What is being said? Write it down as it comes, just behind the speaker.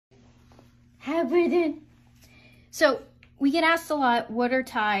Hi, breathe in. So we get asked a lot, what are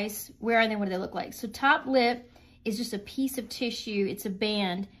ties? Where are they? What do they look like? So top lip is just a piece of tissue. It's a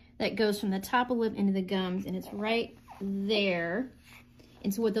band that goes from the top of the lip into the gums, and it's right there.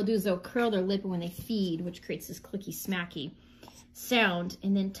 And so what they'll do is they'll curl their lip when they feed, which creates this clicky smacky sound.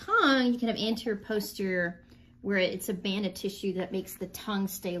 And then tongue, you can have anterior, posterior, where it's a band of tissue that makes the tongue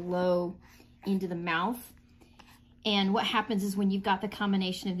stay low into the mouth. And what happens is when you've got the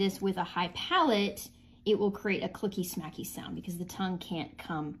combination of this with a high palate, it will create a clicky smacky sound because the tongue can't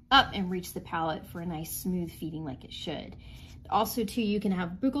come up and reach the palate for a nice smooth feeding like it should. Also too, you can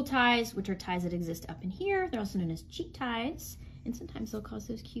have buccal ties, which are ties that exist up in here. They're also known as cheek ties. And sometimes they'll cause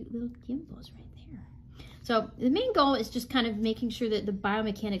those cute little dimples right there. So the main goal is just kind of making sure that the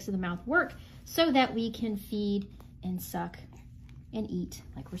biomechanics of the mouth work so that we can feed and suck and eat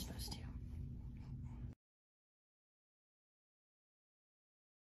like we're supposed to.